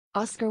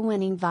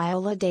Oscar-winning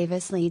Viola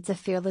Davis leads a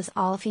fearless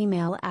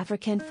all-female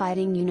African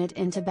fighting unit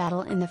into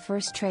battle in the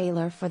first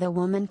trailer for The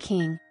Woman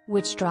King,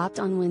 which dropped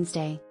on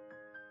Wednesday.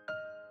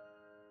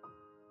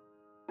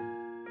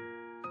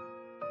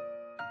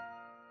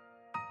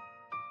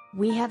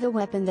 "We have a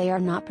weapon they are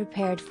not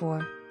prepared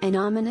for," an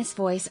ominous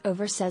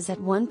voice-over says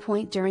at one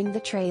point during the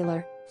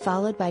trailer,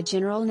 followed by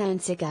General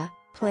Nansika,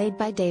 played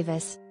by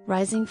Davis,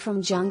 rising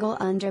from jungle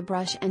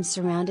underbrush and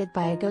surrounded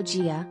by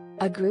Agojia,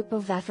 a group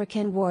of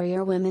African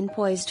warrior women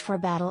poised for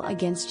battle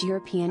against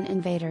European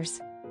invaders.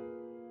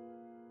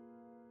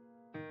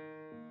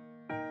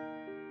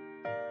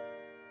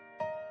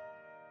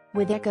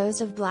 With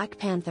echoes of Black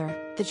Panther,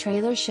 the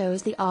trailer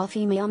shows the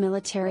all-female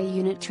military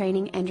unit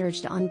training and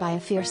urged on by a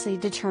fiercely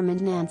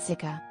determined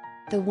Nansika.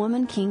 The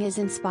Woman King is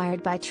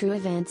inspired by true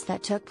events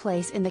that took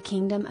place in the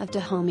Kingdom of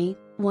Dahomey,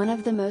 one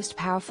of the most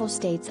powerful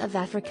states of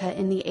Africa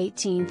in the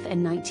 18th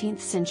and 19th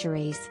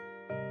centuries.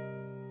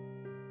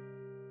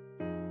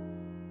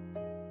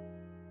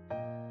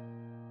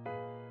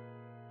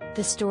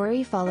 The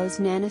story follows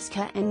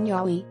Nanisca and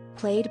Nyawi,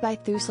 played by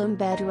Thuslum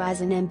Bedu, as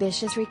an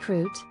ambitious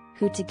recruit,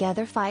 who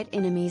together fight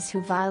enemies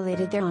who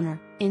violated their honor,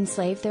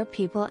 enslaved their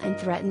people and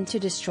threatened to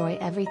destroy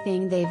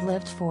everything they've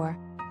lived for.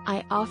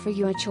 "I offer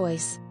you a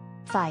choice.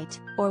 Fight,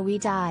 or we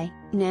die,"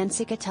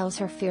 Nansika tells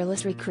her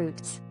fearless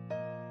recruits.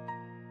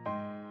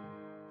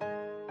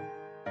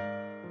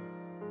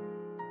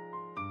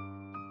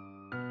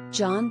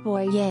 John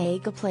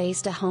Boyega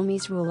plays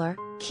Dahomey's ruler,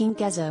 King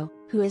Gezo,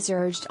 who is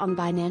urged on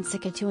by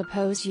Nansika to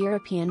oppose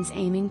Europeans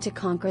aiming to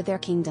conquer their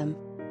kingdom.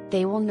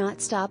 "They will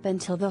not stop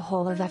until the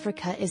whole of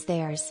Africa is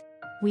theirs.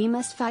 We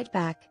must fight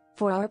back,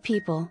 for our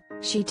people,"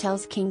 she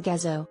tells King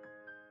Gezo.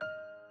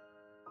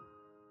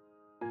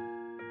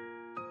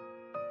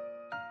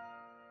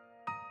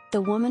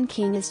 The Woman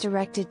King is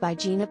directed by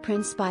Gina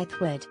Prince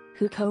Bythewood,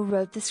 who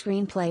co-wrote the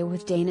screenplay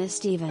with Dana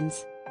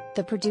Stevens.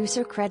 The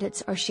producer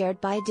credits are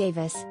shared by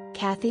Davis,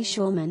 Kathy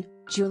Schulman,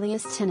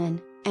 Julius Tenen,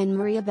 and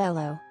Maria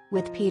Bello,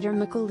 with Peter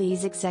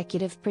McAleese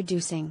executive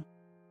producing.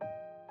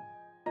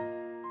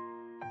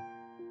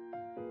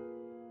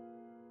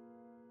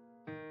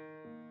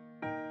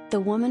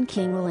 The Woman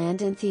King will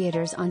land in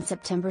theaters on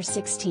September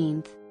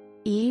 16.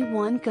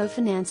 E1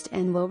 co-financed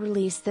and will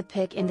release the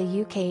pick in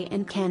the UK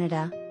and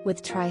Canada,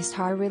 with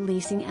TriStar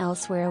releasing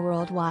elsewhere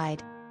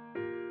worldwide.